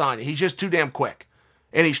Adesanya. He's just too damn quick.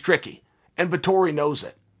 And he's tricky. And Vettori knows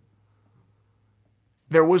it.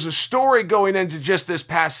 There was a story going into just this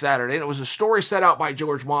past Saturday, and it was a story set out by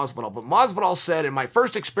George Masvidal. But Masvidal said, in my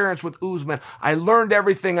first experience with Usman, I learned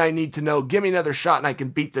everything I need to know. Give me another shot and I can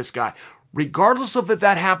beat this guy. Regardless of if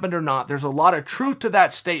that happened or not, there's a lot of truth to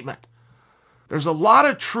that statement. There's a lot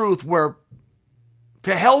of truth where,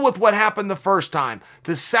 to hell with what happened the first time,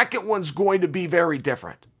 the second one's going to be very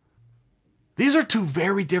different. These are two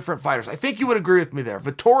very different fighters. I think you would agree with me there.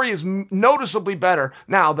 Vettori is noticeably better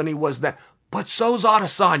now than he was then. But so's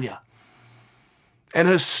Adesanya. And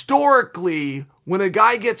historically, when a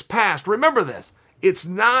guy gets passed, remember this, it's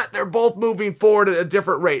not they're both moving forward at a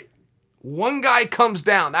different rate. One guy comes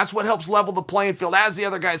down. That's what helps level the playing field as the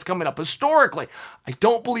other guy's coming up. Historically, I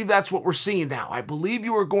don't believe that's what we're seeing now. I believe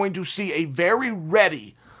you are going to see a very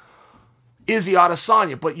ready Izzy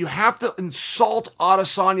Adesanya, but you have to insult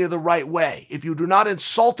Adesanya the right way. If you do not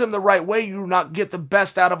insult him the right way, you do not get the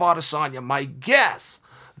best out of Adesanya. My guess,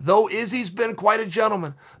 though Izzy's been quite a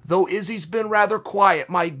gentleman, though Izzy's been rather quiet,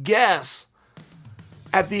 my guess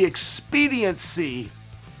at the expediency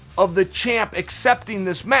of the champ accepting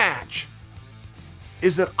this match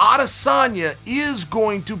is that Adesanya is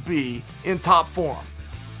going to be in top form.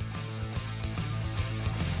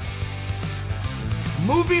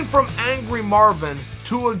 moving from Angry Marvin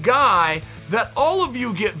to a guy that all of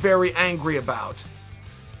you get very angry about.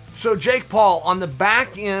 So Jake Paul, on the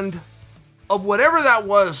back end of whatever that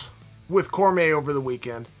was with Cormier over the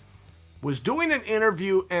weekend, was doing an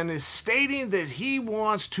interview and is stating that he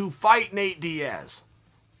wants to fight Nate Diaz.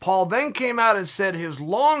 Paul then came out and said his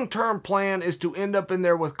long-term plan is to end up in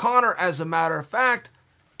there with Conor. As a matter of fact,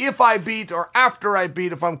 if I beat, or after I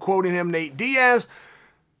beat, if I'm quoting him, Nate Diaz,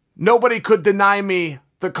 nobody could deny me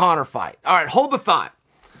the Conor fight. All right, hold the thought.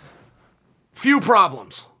 Few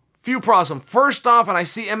problems. First off, and I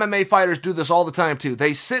see MMA fighters do this all the time too,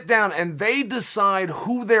 they sit down and they decide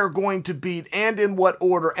who they're going to beat and in what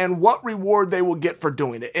order and what reward they will get for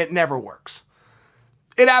doing it. It never works.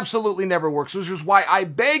 It absolutely never works, which is why I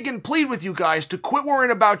beg and plead with you guys to quit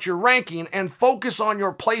worrying about your ranking and focus on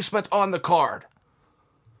your placement on the card.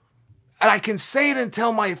 And I can say it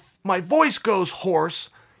until my voice goes hoarse.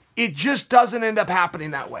 It just doesn't end up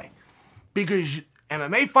happening that way. Because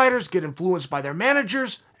MMA fighters get influenced by their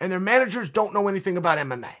managers, and their managers don't know anything about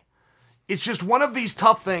MMA. It's just one of these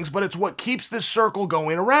tough things, but it's what keeps this circle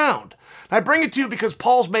going around. And I bring it to you because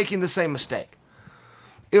Paul's making the same mistake.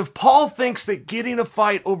 If Paul thinks that getting a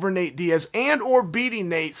fight over Nate Diaz and or beating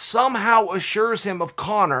Nate somehow assures him of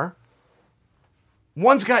Conor,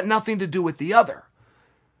 one's got nothing to do with the other.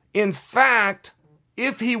 In fact,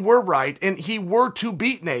 if he were right and he were to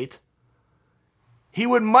beat Nate, he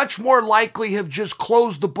would much more likely have just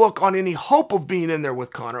closed the book on any hope of being in there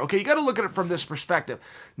with Conor. Okay, you got to look at it from this perspective.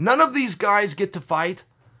 None of these guys get to fight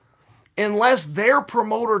unless their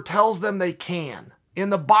promoter tells them they can. In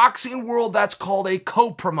the boxing world, that's called a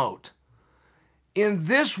co-promote. In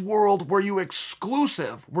this world where you,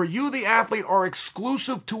 the athlete, are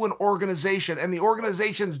exclusive to an organization and the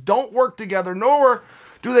organizations don't work together, nor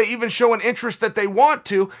do they even show an interest that they want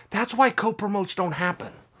to, that's why co-promotes don't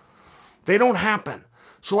happen. They don't happen.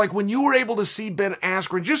 So like when you were able to see Ben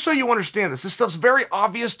Askren, just so you understand this stuff's very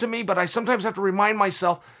obvious to me, but I sometimes have to remind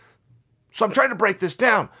myself, so I'm trying to break this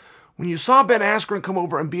down. When you saw Ben Askren come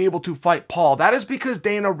over and be able to fight Paul, that is because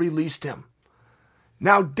Dana released him.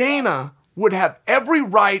 Now Dana would have every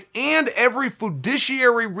right and every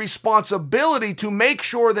fiduciary responsibility to make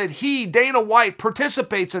sure that he, Dana White,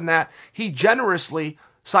 participates in that. He generously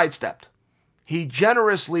sidestepped. He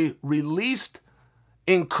generously released,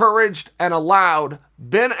 encouraged, and allowed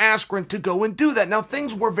Ben Askren to go and do that. Now,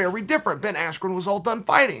 things were very different. Ben Askren was all done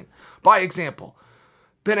fighting. By example,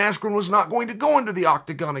 Ben Askren was not going to go into the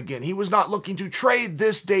octagon again. He was not looking to trade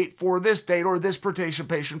this date for this date or this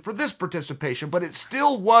participation for this participation, but it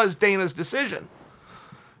still was Dana's decision.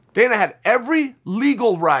 Dana had every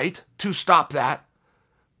legal right to stop that,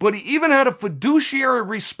 but he even had a fiduciary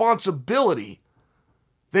responsibility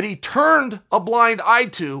that he turned a blind eye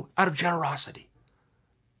to out of generosity,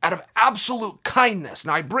 out of absolute kindness.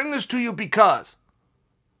 Now, I bring this to you because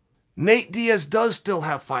Nate Diaz does still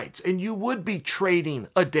have fights, and you would be trading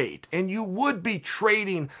a date, and you would be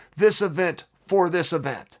trading this event for this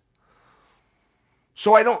event.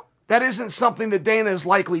 So that isn't something that Dana is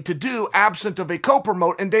likely to do absent of a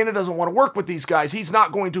co-promote, and Dana doesn't want to work with these guys. He's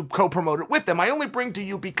not going to co-promote it with them. I only bring to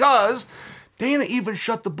you because Dana even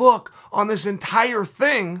shut the book on this entire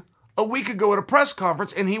thing a week ago at a press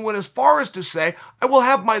conference, and he went as far as to say, I will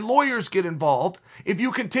have my lawyers get involved if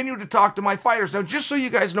you continue to talk to my fighters. Now, just so you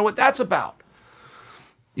guys know what that's about,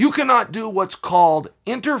 you cannot do what's called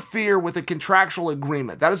interfere with a contractual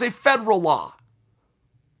agreement. That is a federal law.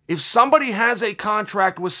 If somebody has a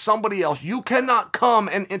contract with somebody else, you cannot come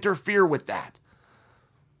and interfere with that.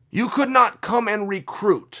 You could not come and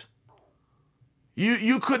recruit.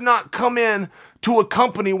 You could not come in to a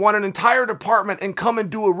company, want an entire department, and come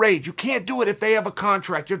and do a raid. You can't do it if they have a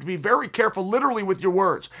contract. You have to be very careful, literally, with your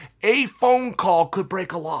words. A phone call could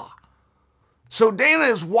break a law. So Dana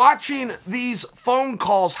is watching these phone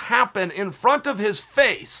calls happen in front of his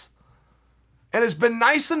face and has been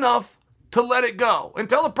nice enough to let it go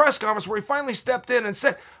until the press conference where he finally stepped in and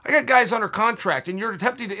said, I got guys under contract and you're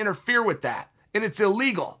attempting to interfere with that, and it's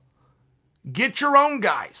illegal. Get your own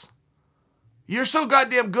guys. You're so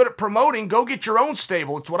goddamn good at promoting, go get your own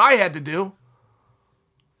stable. It's what I had to do.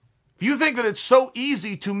 If you think that it's so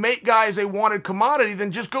easy to make guys a wanted commodity,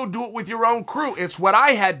 then just go do it with your own crew. It's what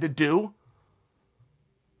I had to do.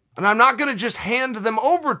 And I'm not going to just hand them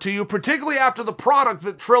over to you, particularly after the product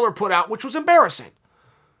that Triller put out, which was embarrassing.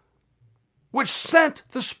 Which sent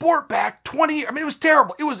the sport back 20 years. I mean, it was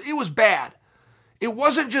terrible. It was bad. It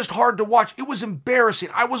wasn't just hard to watch. It was embarrassing.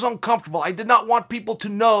 I was uncomfortable. I did not want people to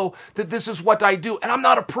know that this is what I do. And I'm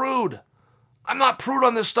not a prude. I'm not prude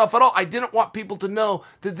on this stuff at all. I didn't want people to know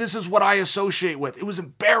that this is what I associate with. It was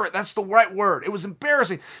embarrassing. That's the right word. It was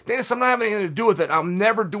embarrassing. Dana said, I'm not having anything to do with it. I'm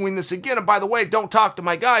never doing this again. And by the way, don't talk to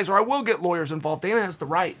my guys or I will get lawyers involved. Dana has the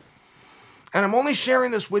right. And I'm only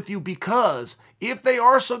sharing this with you because if they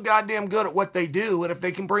are so goddamn good at what they do, and if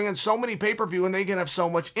they can bring in so many pay-per-view and they can have so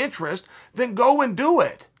much interest, then go and do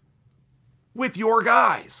it with your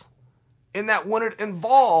guys. And that wouldn't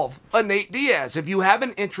involve a Nate Diaz. If you have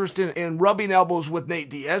an interest in rubbing elbows with Nate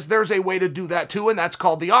Diaz, there's a way to do that too, and that's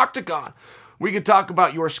called the Octagon. We could talk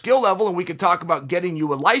about your skill level, and we could talk about getting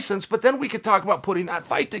you a license, but then we could talk about putting that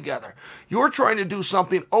fight together. You're trying to do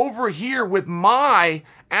something over here with my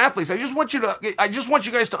athletes. I just want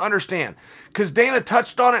you guys to understand, because Dana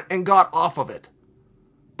touched on it and got off of it.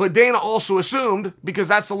 But Dana also assumed, because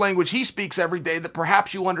that's the language he speaks every day, that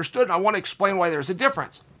perhaps you understood, and I want to explain why there's a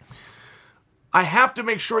difference. I have to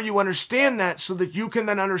make sure you understand that so that you can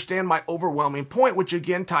then understand my overwhelming point, which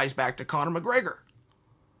again ties back to Conor McGregor.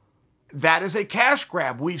 That is a cash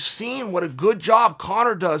grab. We've seen what a good job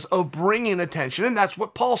Conor does of bringing attention, and that's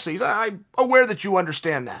what Paul sees. I'm aware that you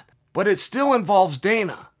understand that. But it still involves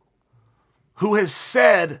Dana, who has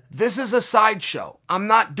said, this is a sideshow. I'm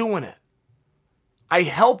not doing it. I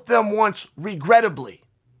helped them once, regrettably.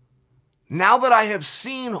 Now that I have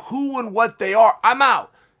seen who and what they are, I'm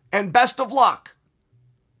out. And best of luck.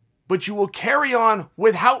 But you will carry on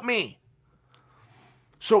without me.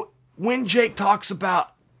 So when Jake talks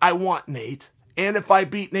about, I want Nate, and if I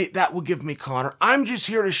beat Nate, that will give me Conor, I'm just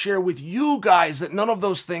here to share with you guys that none of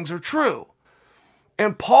those things are true.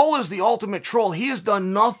 And Paul is the ultimate troll. He has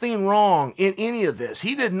done nothing wrong in any of this.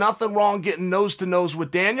 He did nothing wrong getting nose to nose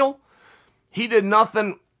with Daniel. He did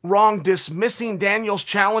nothing wrong dismissing Daniel's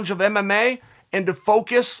challenge of MMA and to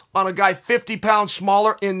focus on a guy 50 pounds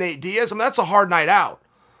smaller in Nate Diaz. I mean, that's a hard night out.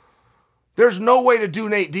 There's no way to do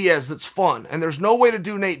Nate Diaz that's fun, and there's no way to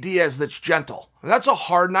do Nate Diaz that's gentle. That's a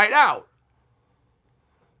hard night out.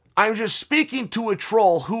 I'm just speaking to a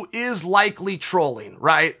troll who is likely trolling,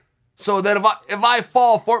 right? So that if I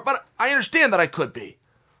fall for it, but I understand that I could be.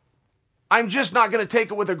 I'm just not going to take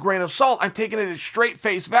it with a grain of salt. I'm taking it at straight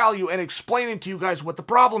face value and explaining to you guys what the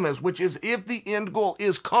problem is, which is if the end goal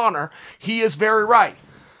is Conor, he is very right.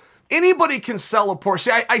 Anybody can sell a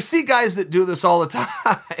Porsche. I see guys that do this all the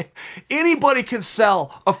time. Anybody can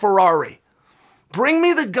sell a Ferrari. Bring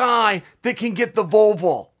me the guy that can get the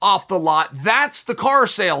Volvo off the lot. That's the car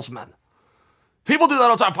salesman. People do that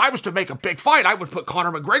all the time. If I was to make a big fight, I would put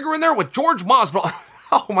Conor McGregor in there with George Masvidal.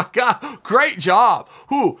 Oh my God, great job.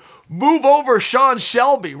 Move over Sean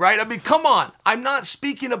Shelby, right? I mean, come on. I'm not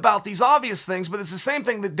speaking about these obvious things, but it's the same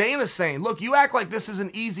thing that Dana's saying. Look, you act like this is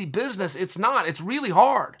an easy business. It's not. It's really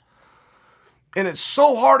hard. And it's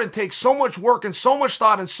so hard and takes so much work and so much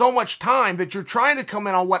thought and so much time that you're trying to come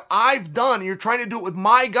in on what I've done and you're trying to do it with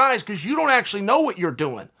my guys because you don't actually know what you're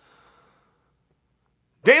doing.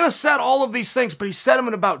 Dana said all of these things, but he said them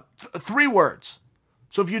in about 3 words.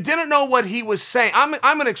 So if you didn't know what he was saying, I'm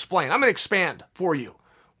going to explain. I'm going to expand for you.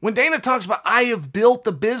 When Dana talks about, I have built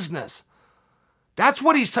the business, that's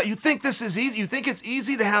what he's you think this is easy? You think it's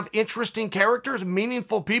easy to have interesting characters,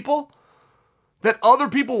 meaningful people? That other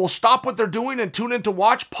people will stop what they're doing and tune in to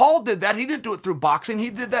watch? Paul did that. He didn't do it through boxing. He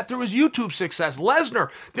did that through his YouTube success. Lesnar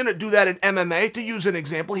didn't do that in MMA, to use an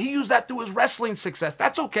example. He used that through his wrestling success.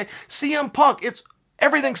 That's okay. CM Punk,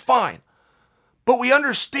 everything's fine. But we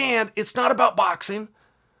understand it's not about boxing.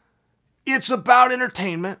 It's about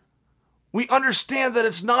entertainment. We understand that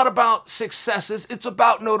it's not about successes. It's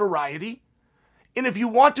about notoriety. And if you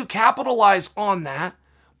want to capitalize on that,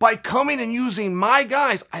 by coming and using my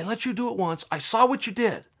guys, I let you do it once. I saw what you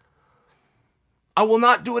did. I will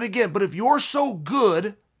not do it again. But if you're so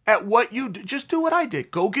good at what you do, just do what I did.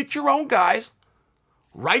 Go get your own guys.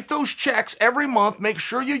 Write those checks every month. Make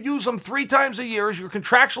sure you use them 3 times a year as you're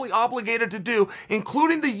contractually obligated to do,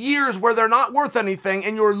 including the years where they're not worth anything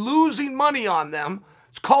and you're losing money on them.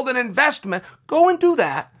 It's called an investment. Go and do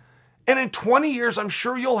that. And in 20 years, I'm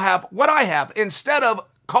sure you'll have what I have. Instead of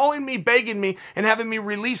calling me, begging me, and having me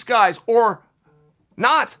release guys, or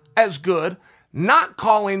not as good, not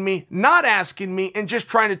calling me, not asking me, and just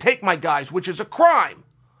trying to take my guys, which is a crime,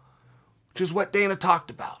 which is what Dana talked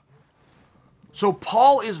about. So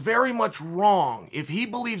Paul is very much wrong if he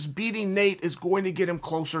believes beating Nate is going to get him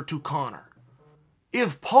closer to Conor.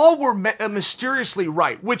 If Paul were mysteriously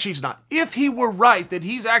right, which he's not, if he were right that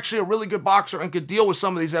he's actually a really good boxer and could deal with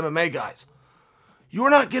some of these MMA guys, you're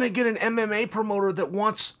not going to get an MMA promoter that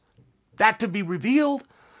wants that to be revealed.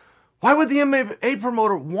 Why would the MMA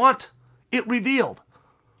promoter want it revealed?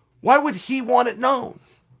 Why would he want it known?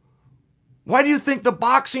 Why do you think the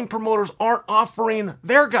boxing promoters aren't offering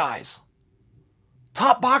their guys?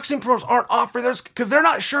 Top boxing pros aren't offering this because they're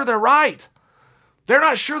not sure they're right. They're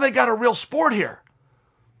not sure they got a real sport here.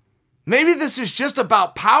 Maybe this is just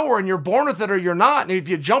about power and you're born with it or you're not. And if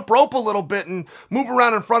you jump rope a little bit and move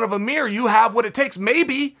around in front of a mirror, you have what it takes.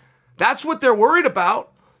 Maybe that's what they're worried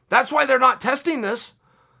about. That's why they're not testing this.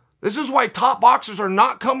 This is why top boxers are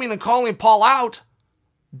not coming and calling Paul out.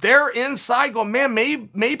 They're inside going, man,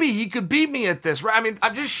 maybe he could beat me at this. I mean,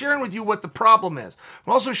 I'm just sharing with you what the problem is.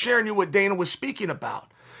 I'm also sharing you what Dana was speaking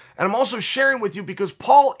about. And I'm also sharing with you because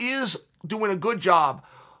Paul is doing a good job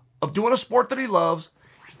of doing a sport that he loves,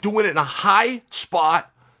 doing it in a high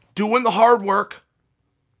spot, doing the hard work.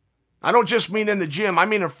 I don't just mean in the gym. I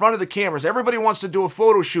mean in front of the cameras. Everybody wants to do a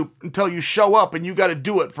photo shoot until you show up and you got to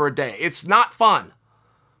do it for a day. It's not fun.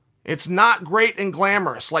 It's not great and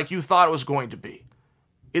glamorous like you thought it was going to be.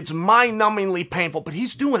 It's mind-numbingly painful, but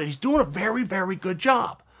he's doing it. He's doing a very, very good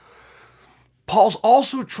job. Paul's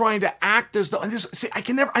also trying to act as though, and this, see,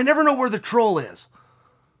 I never know where the troll is.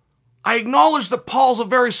 I acknowledge that Paul's a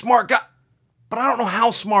very smart guy, but I don't know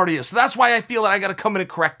how smart he is. So that's why I feel that I got to come in and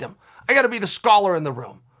correct him. I got to be the scholar in the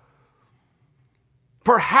room.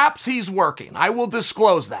 Perhaps he's working. I will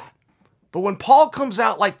disclose that. But when Paul comes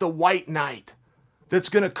out like the white knight that's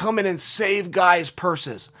going to come in and save guys'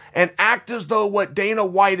 purses and act as though what Dana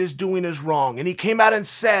White is doing is wrong, and he came out and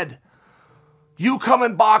said, you come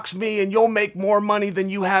and box me and you'll make more money than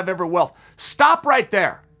you have ever wealth. Stop right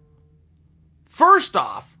there. First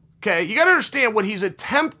off, okay, you got to understand what he's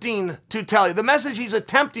attempting to tell you, the message he's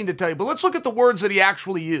attempting to tell you, but let's look at the words that he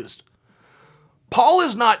actually used. Paul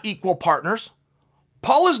is not equal partners.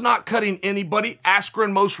 Paul is not cutting anybody,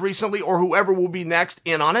 Askren most recently, or whoever will be next,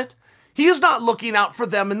 in on it. He is not looking out for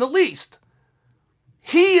them in the least.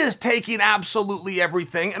 He is taking absolutely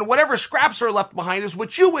everything, and whatever scraps are left behind is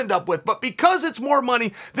what you end up with. But because it's more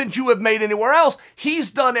money than you have made anywhere else, he's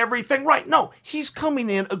done everything right. No, he's coming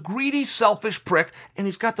in a greedy, selfish prick, and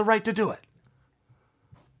he's got the right to do it.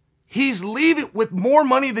 He's leaving with more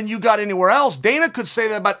money than you got anywhere else. Dana could say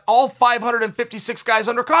that about all 556 guys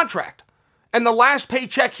under contract. And the last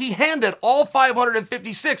paycheck he handed all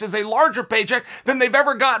 556 is a larger paycheck than they've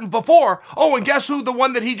ever gotten before. Oh, and guess who the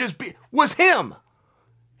one that he just beat was him.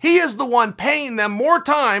 He is the one paying them more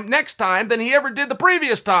time next time than he ever did the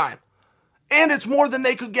previous time. And it's more than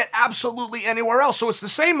they could get absolutely anywhere else. So it's the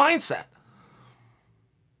same mindset.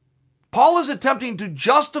 Paul is attempting to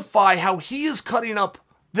justify how he is cutting up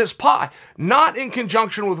this pie, not in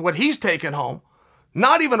conjunction with what he's taken home.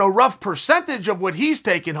 Not even a rough percentage of what he's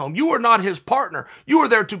taking home. You are not his partner. You are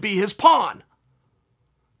there to be his pawn.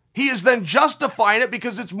 He is then justifying it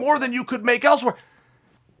because it's more than you could make elsewhere.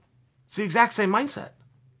 It's the exact same mindset.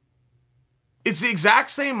 It's the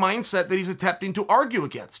exact same mindset that he's attempting to argue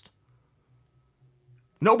against.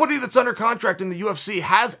 Nobody that's under contract in the UFC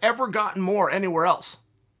has ever gotten more anywhere else.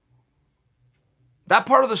 That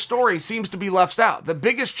part of the story seems to be left out. The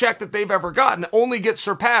biggest check that they've ever gotten only gets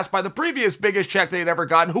surpassed by the previous biggest check they'd ever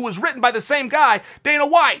gotten, who was written by the same guy, Dana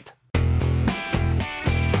White.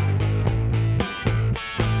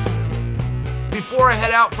 Before I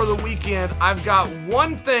head out for the weekend, I've got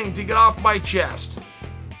one thing to get off my chest.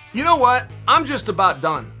 You know what? I'm just about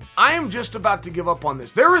done. I am just about to give up on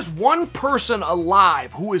this. There is one person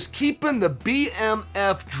alive who is keeping the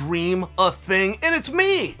BMF dream a thing, and it's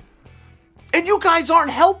me. And you guys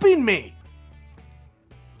aren't helping me.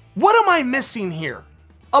 What am I missing here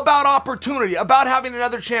about opportunity, about having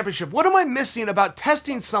another championship? What am I missing about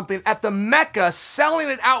testing something at the Mecca, selling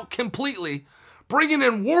it out completely, bringing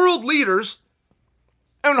in world leaders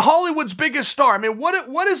and Hollywood's biggest star? I mean,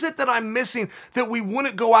 what is it that I'm missing that we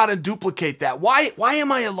wouldn't go out and duplicate that? Why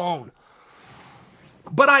am I alone?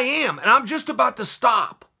 But I am, and I'm just about to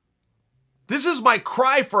stop. This is my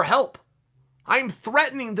cry for help. I'm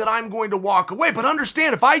threatening that I'm going to walk away, but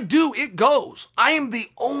understand, if I do, it goes. I am the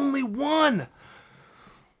only one.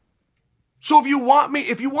 So if you want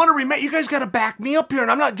to remain, you guys got to back me up here,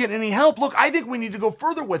 and I'm not getting any help. Look, I think we need to go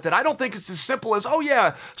further with it. I don't think it's as simple as, oh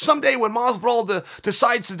yeah, someday when Masvidal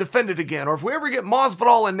decides to defend it again, or if we ever get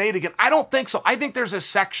Masvidal and Nate again. I don't think so. I think there's a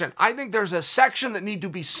section. I think there's a section that need to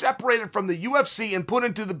be separated from the UFC and put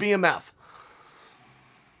into the BMF.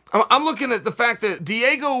 I'm looking at the fact that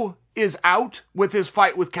Diego is out with his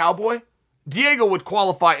fight with Cowboy. Diego would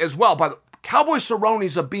qualify as well. By the Cowboy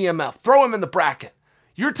Cerrone's a BMF. Throw him in the bracket.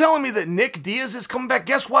 You're telling me that Nick Diaz is coming back?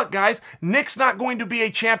 Guess what, guys? Nick's not going to be a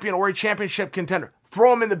champion or a championship contender.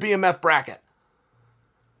 Throw him in the BMF bracket.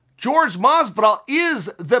 George Masvidal is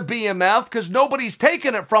the BMF because nobody's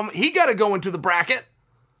taking it from him. He got to go into the bracket.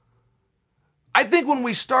 I think when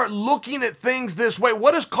we start looking at things this way,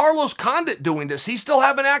 what is Carlos Condit doing? Does he still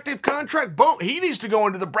have an active contract? Boom, he needs to go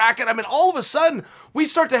into the bracket. I mean, all of a sudden, we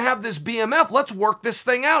start to have this BMF. Let's work this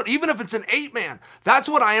thing out, even if it's an 8-man. That's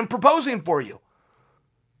what I am proposing for you.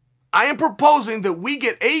 I am proposing that we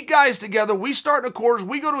get 8 guys together, we start in the quarters,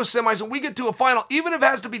 we go to a semis, and we get to a final, even if it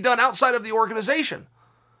has to be done outside of the organization.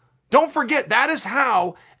 Don't forget, that is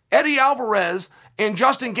how Eddie Alvarez and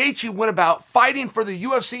Justin Gaethje went about fighting for the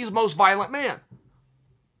UFC's most violent man.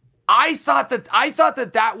 I thought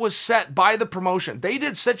that was set by the promotion. They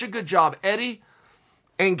did such a good job. Eddie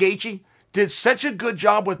and Gaethje did such a good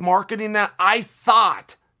job with marketing that. I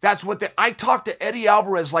thought that's what I talked to Eddie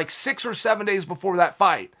Alvarez like 6 or 7 days before that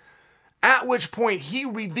fight, at which point he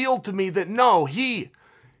revealed to me that no, he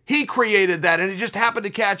created that, and it just happened to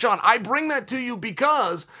catch on. I bring that to you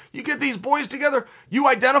because you get these boys together, you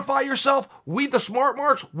identify yourself, we, the smart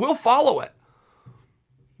marks, will follow it.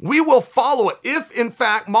 We will follow it if, in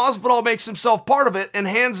fact, Masvidal makes himself part of it and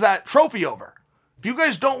hands that trophy over. If you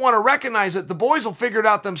guys don't want to recognize it, the boys will figure it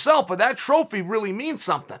out themselves, but that trophy really means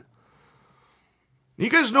something. You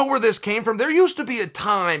guys know where this came from? There used to be a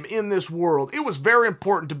time in this world, it was very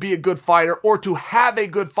important to be a good fighter or to have a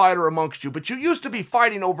good fighter amongst you, but you used to be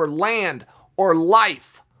fighting over land or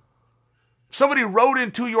life. Somebody rode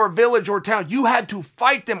into your village or town, you had to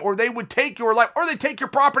fight them or they would take your life or they take your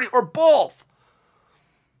property or both.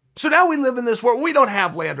 So now we live in this world, we don't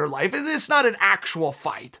have land or life. It's not an actual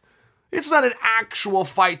fight. It's not an actual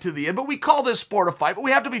fight to the end, but we call this sport a fight, but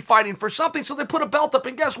we have to be fighting for something, so they put a belt up,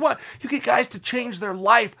 and guess what? You get guys to change their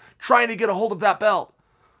life trying to get a hold of that belt.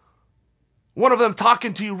 One of them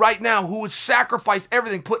talking to you right now who would sacrifice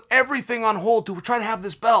everything, put everything on hold to try to have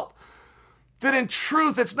this belt. That in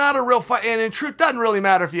truth, it's not a real fight, and in truth, it doesn't really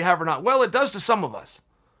matter if you have or not. Well, it does to some of us.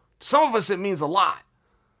 To some of us, it means a lot.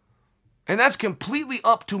 And that's completely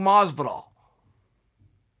up to Masvidal.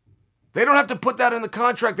 They don't have to put that in the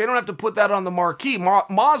contract. They don't have to put that on the marquee.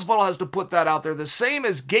 Masvidal has to put that out there, the same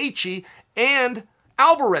as Gaethje and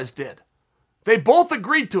Alvarez did. They both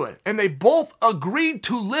agreed to it, and they both agreed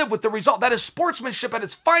to live with the result. That is sportsmanship at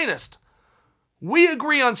its finest. We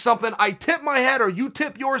agree on something, I tip my head or you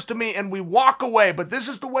tip yours to me, and we walk away, but this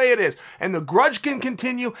is the way it is. And the grudge can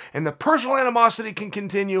continue, and the personal animosity can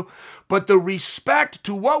continue, but the respect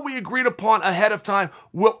to what we agreed upon ahead of time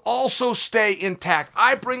will also stay intact.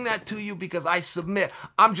 I bring that to you because I submit.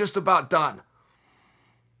 I'm just about done.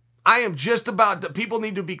 I am just about done. People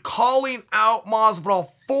need to be calling out Masvidal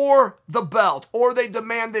for the belt, or they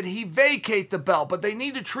demand that he vacate the belt, but they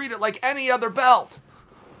need to treat it like any other belt.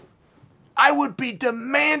 I would be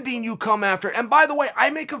demanding you come after it. And by the way, I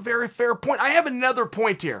make a very fair point. I have another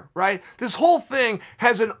point here, right? This whole thing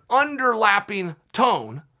has an underlapping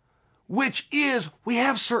tone, which is we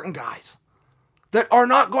have certain guys that are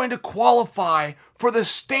not going to qualify for the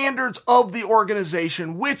standards of the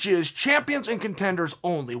organization, which is champions and contenders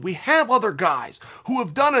only. We have other guys who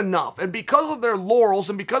have done enough, and because of their laurels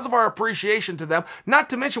and because of our appreciation to them, not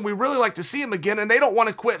to mention we really like to see them again, and they don't want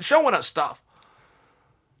to quit showing us stuff.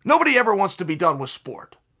 Nobody ever wants to be done with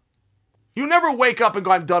sport. You never wake up and go,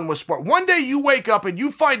 I'm done with sport. One day you wake up and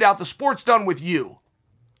you find out the sport's done with you.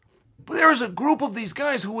 But there is a group of these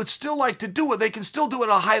guys who would still like to do it. They can still do it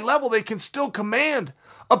at a high level. They can still command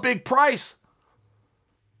a big price,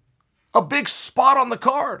 a big spot on the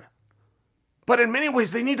card. But in many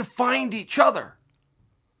ways, they need to find each other.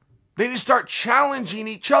 They need to start challenging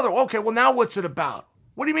each other. Okay, well, now what's it about?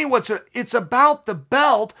 What do you mean It's about the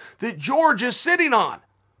belt that George is sitting on.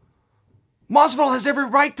 Masvidal has every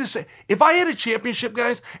right to say, if I had a championship,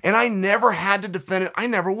 guys, and I never had to defend it, I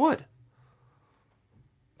never would.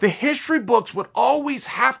 The history books would always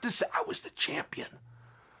have to say, I was the champion.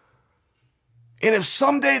 And if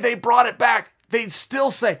someday they brought it back, they'd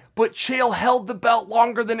still say, but Chael held the belt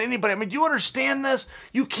longer than anybody. I mean, do you understand this?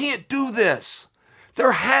 You can't do this.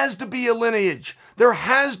 There has to be a lineage. There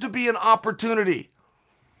has to be an opportunity.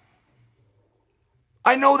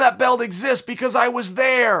 I know that belt exists because I was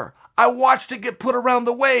there. I watched it get put around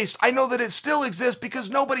the waist. I know that it still exists because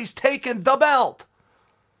nobody's taken the belt.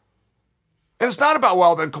 And it's not about,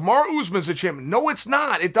 well, then Kamaru Usman's a champion. No, it's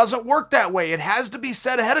not. It doesn't work that way. It has to be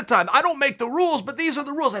said ahead of time. I don't make the rules, but these are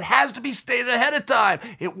the rules. It has to be stated ahead of time.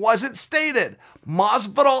 It wasn't stated.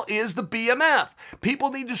 Masvidal is the BMF. People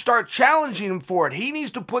need to start challenging him for it. He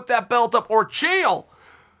needs to put that belt up. Or Chael,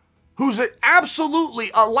 who's absolutely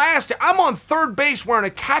a last. I'm on third base wearing a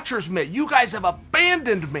catcher's mitt. You guys have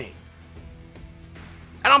abandoned me.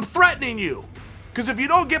 And I'm threatening you. Because if you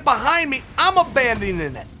don't get behind me, I'm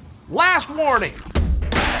abandoning it. Last warning.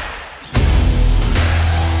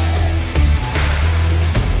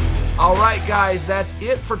 All right, guys, that's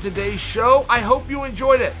it for today's show. I hope you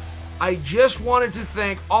enjoyed it. I just wanted to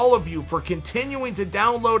thank all of you for continuing to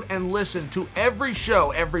download and listen to every show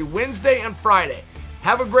every Wednesday and Friday.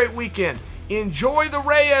 Have a great weekend. Enjoy the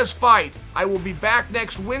Reyes fight. I will be back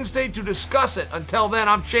next Wednesday to discuss it. Until then,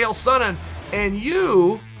 I'm Chael Sonnen, and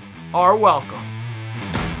you are welcome.